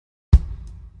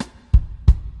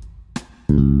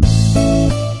Hello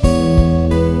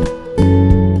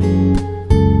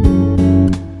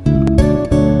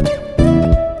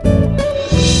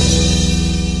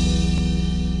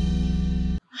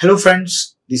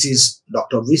friends, this is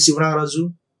Dr.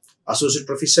 Sivanagaraju, Associate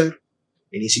Professor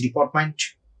in EC Department,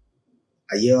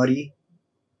 IARE.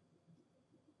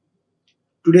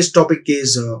 Today's topic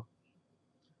is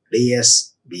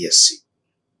DSBSC.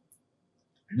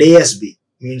 DSB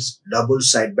means double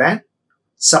sideband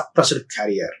suppressed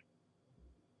carrier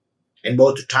in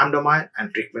both time domain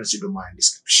and frequency domain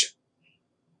description.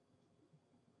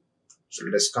 So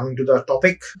let us come into the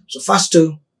topic. So first,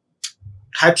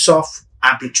 types of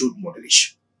amplitude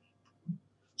modulation.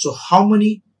 So how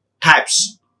many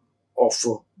types of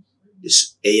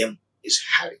this AM is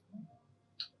having?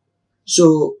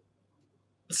 So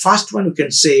the first one we can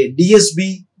say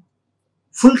DSB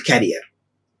full carrier.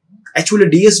 Actually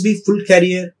DSB full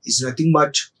carrier is nothing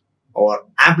but our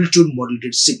amplitude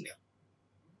modulated signal.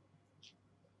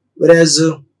 Whereas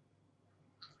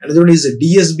another one is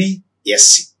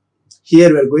DSBSC. Here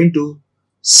we are going to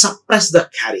suppress the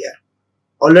carrier.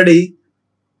 Already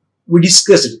we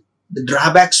discussed the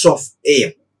drawbacks of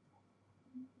AM.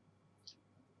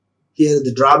 Here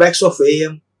the drawbacks of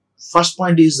AM, first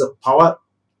point is the power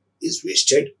is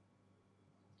wasted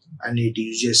and it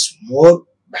uses more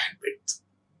bandwidth.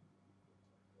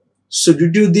 So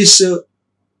due to this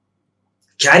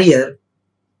carrier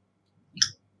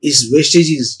is wastage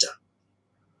is done.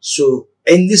 So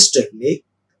in this technique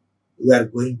we are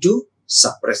going to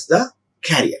suppress the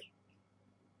carrier.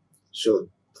 So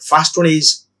the first one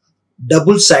is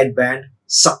double sideband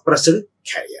suppressed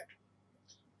carrier,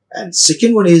 and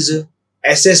second one is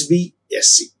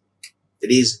SSBSC, that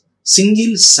is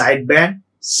single sideband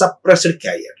suppressed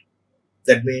carrier.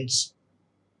 That means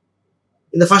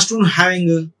in the first one having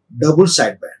a double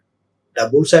sideband.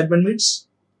 Double sideband means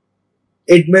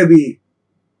it may be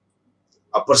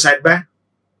upper sideband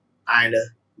and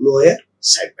lower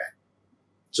sideband.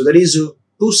 So that is two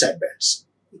sidebands.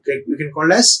 We can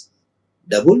call as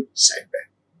double sideband.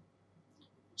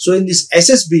 So in this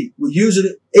SSB, we used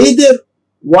either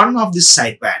one of the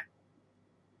sideband,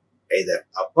 either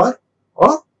upper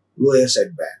or lower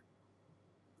sideband.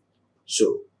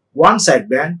 So one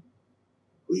sideband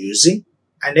we are using,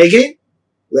 and again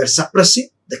we are suppressing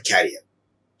the carrier.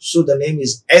 So the name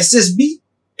is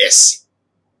SSBSC.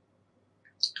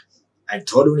 And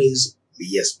third one is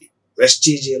VSB,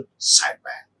 vestigial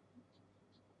sideband.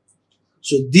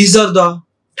 So these are the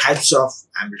types of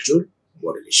amplitude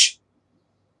modulation.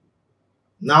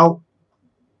 Now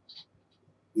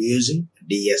we are using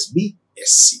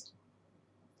DSBSC.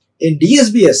 In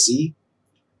DSBSC,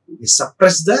 we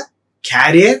suppress the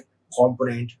carrier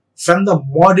component from the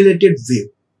modulated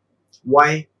wave.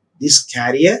 Why? This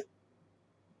carrier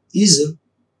is a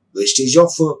wastage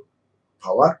of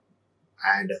power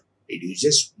and it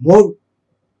uses more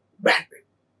bandwidth.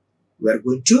 We are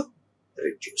going to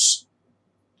reduce.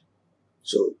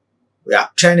 So we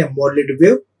obtain a modulated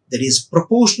wave that is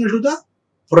proportional to the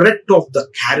product of the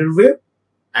carrier wave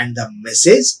and the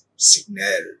message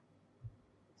signal.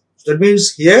 So that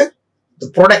means here the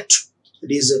product, that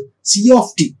is C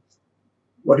of t,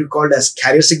 what we called as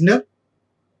carrier signal,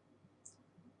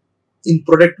 in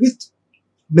product with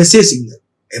message signal,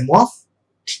 M of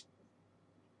t.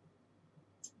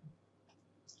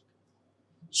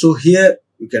 So here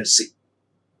you can see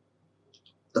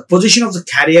the position of the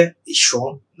carrier is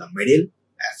shown in the middle,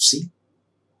 FC.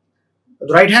 On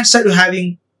the right hand side, we are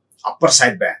having upper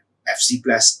sideband, FC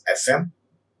plus FM.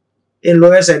 In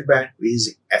lower sideband, we are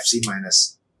using FC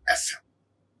minus FM.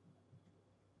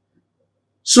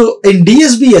 So in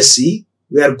DSBSC,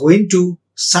 we are going to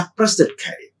suppress that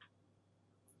carrier.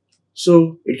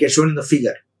 So it gets shown in the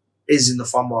figure, is in the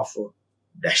form of a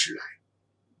dashed line.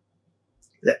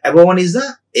 The above one is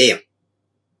the AM,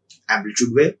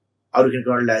 amplitude wave, or you can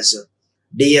call it as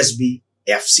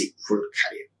DSBFC full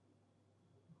carrier.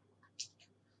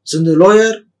 So in the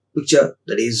lower picture,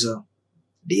 that is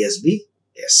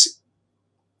DSBSC.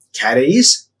 Carrier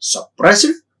is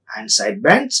suppressed and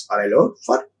sidebands are allowed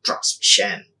for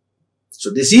transmission.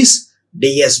 So this is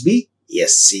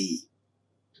DSBSC.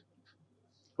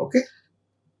 Okay.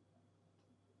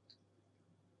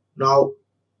 Now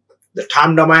the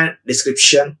time domain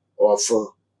description of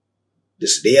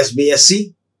this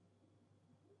DSBSC.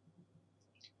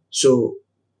 So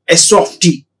S of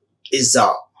t is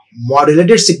the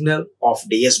modulated signal of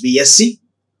DSBSC,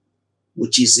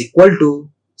 which is equal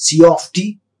to C of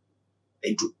t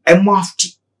into M of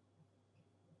t.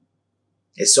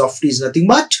 S of t is nothing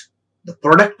but the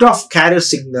product of carrier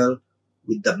signal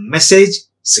with the message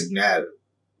signal.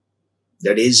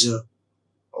 That is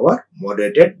our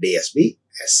modulated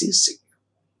DSBSC signal.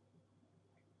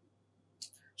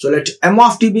 So let M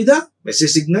of t be the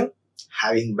message signal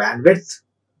having bandwidth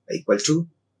equal to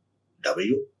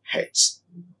W hertz.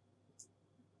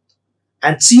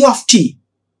 And C of t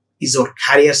is our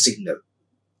carrier signal.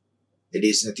 It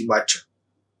is nothing but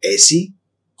AC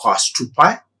cos 2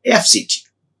 pi FCT.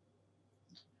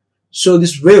 So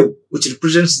this wave which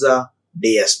represents the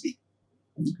DSB,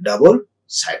 double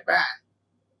sideband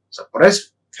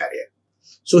suppressed carrier.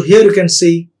 So here you can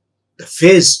see the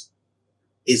phase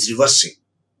is reversing.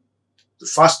 So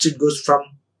first it goes from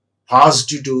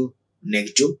positive to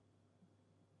negative,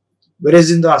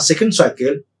 whereas in the second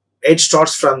cycle it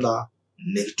starts from the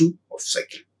negative of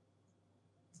cycle.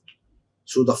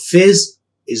 So the phase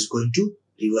is going to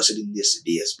reverse it in this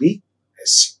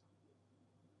DSBSC.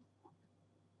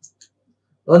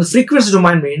 Now the frequency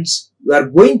domain means we are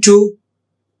going to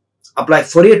apply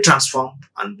Fourier transform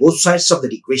on both sides of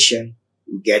the equation.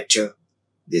 You get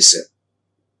this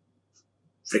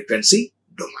frequency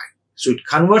domain. So it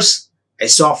converts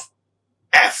S of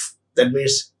f. That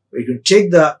means we can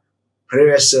take the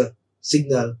previous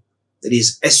signal, that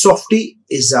is S of t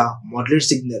is a modulated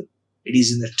signal. It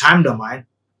is in the time domain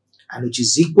and which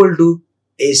is equal to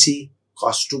AC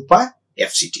cos 2 pi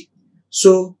FCT.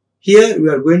 So here we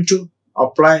are going to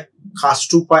apply cos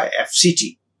 2 pi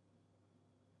FCT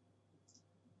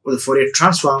with the Fourier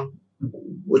transform,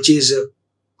 which is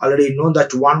already known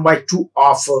that 1 by 2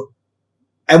 of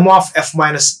M of f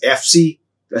minus Fc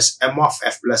plus M of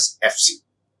f plus Fc.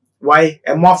 Why?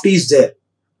 M of t is there.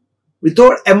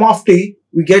 Without M of t,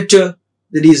 we get that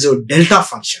is a delta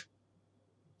function,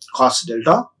 cos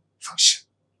delta function.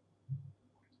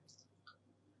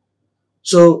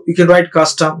 So you can write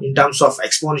cos term in terms of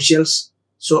exponentials.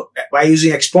 So by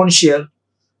using exponential,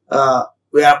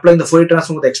 we are applying the Fourier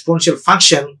transform with the exponential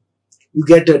function, you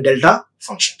get delta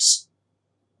functions.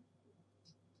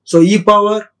 So e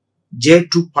power j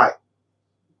 2 pi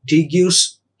t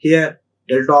gives here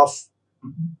delta of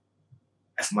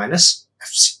f minus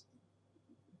fc,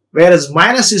 whereas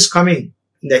minus is coming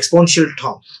in the exponential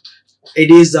term,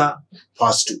 it is the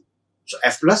positive, so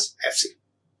f plus fc.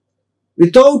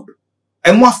 Without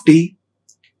M of t,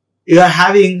 you are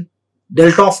having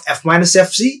delta of f minus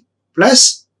fc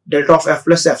plus delta of f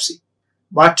plus fc.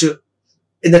 But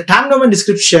in the time domain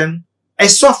description,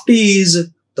 S of t is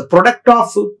the product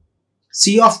of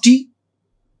C of t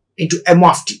into M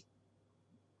of t.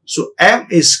 So M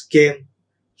is came.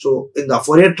 So in the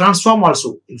Fourier transform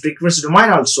also, in frequency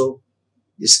domain also,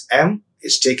 this M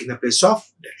is taking the place of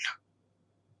delta.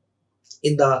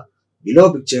 In the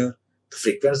below picture, the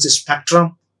frequency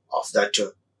spectrum of that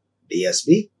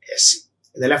DSBSC.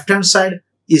 In the left hand side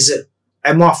is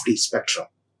M of t spectrum.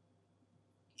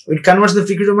 When it converts the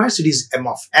frequency domain, it is M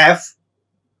of f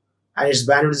and its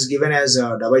bandwidth is given as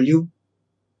W.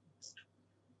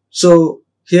 So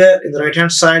here in the right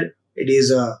hand side, it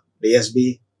is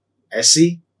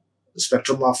DSBSC, the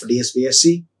spectrum of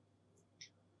DSBSC.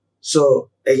 So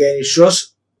again it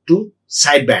shows two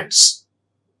sidebands,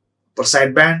 upper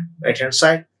sideband right hand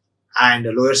side and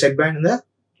the lower sideband in the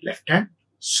left hand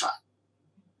side.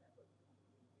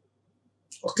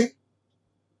 Okay.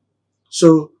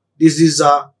 So this is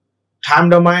a time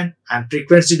domain and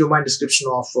frequency domain description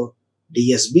of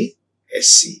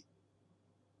DSBSC.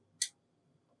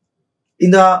 In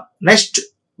the next,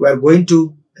 we are going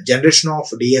to the generation of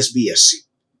DSBSC.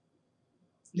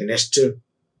 The next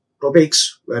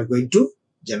topics, we are going to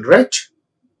generate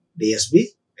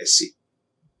DSBSC.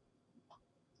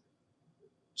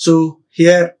 So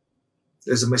here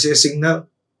there is a message signal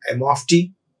M of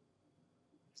t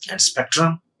and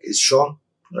spectrum is shown on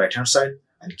the right hand side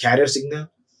and carrier signal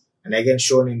and again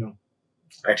shown in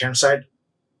right hand side,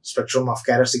 spectrum of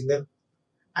carrier signal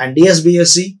and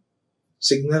DSBSC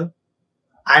signal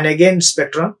and again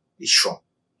spectrum is shown.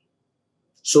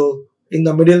 So in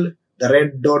the middle, the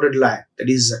red dotted line, that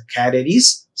is the carrier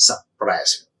is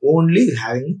suppressed, only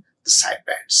having the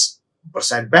sidebands, upper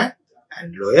sideband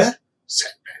and lower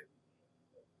sideband.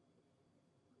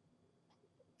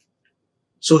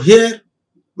 So here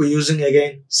we're using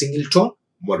again single tone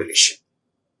modulation.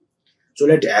 So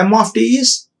let M of t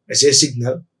is message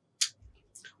signal.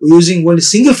 We're using only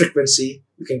single frequency,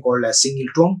 we can call it a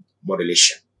single tone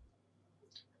modulation.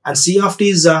 And C of t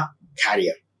is a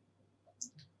carrier.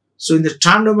 So in the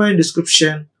time domain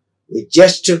description, we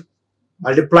just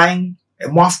multiplying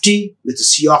M of t with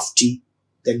C of t,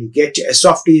 then you get S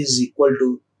of t is equal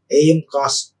to AM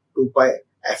cos 2 pi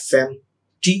FM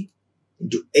t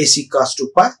into AC cos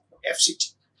 2 pi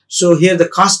FCT. So here the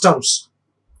cos terms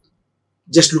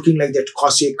just looking like that,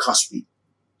 cos A cos B.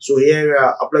 So here we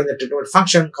are applying the trigonometric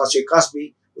function cos A cos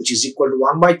B, which is equal to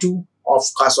 1 by 2 of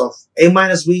cos of A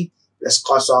minus B plus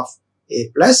cos of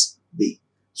A plus B.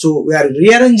 So we are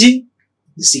rearranging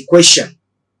this equation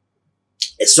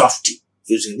S of t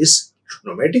using this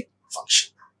trigonometric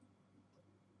function.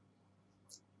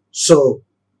 So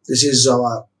this is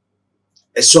our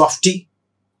S of t,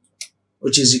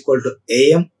 which is equal to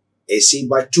AM AC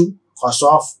by 2 cos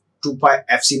of 2 pi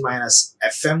FC minus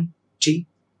FM t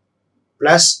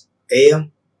plus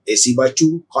AM AC by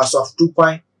 2 cos of 2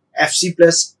 pi FC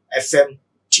plus FM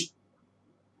t.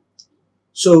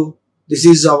 So this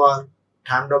is our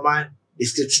time domain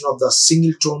description of the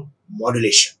single tone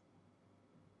modulation.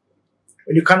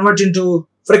 When you convert into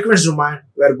frequency domain,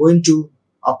 we are going to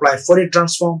apply Fourier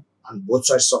transform on both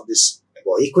sides of this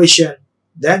above equation.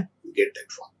 Then we get that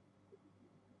one.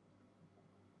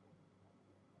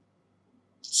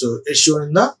 So it's shown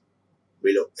in the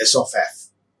below S of f,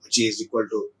 which is equal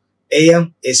to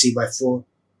AM AC by 4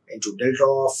 into delta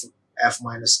of f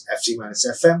minus fc minus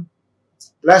fm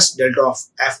plus delta of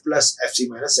f plus fc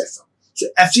minus fm. So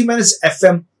fc minus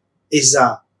fm is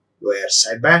the lower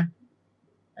sideband,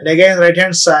 and again right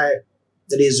hand side,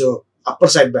 that is upper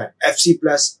sideband, fc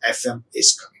plus fm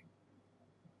is coming.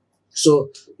 So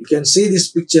you can see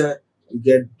this picture, you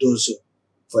get those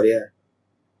Fourier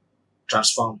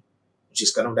transform, which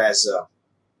is considered as a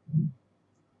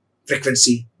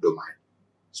frequency domain.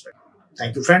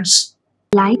 Thank you, friends.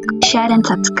 Like, share and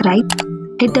subscribe.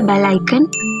 Hit the bell icon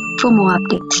for more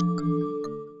updates.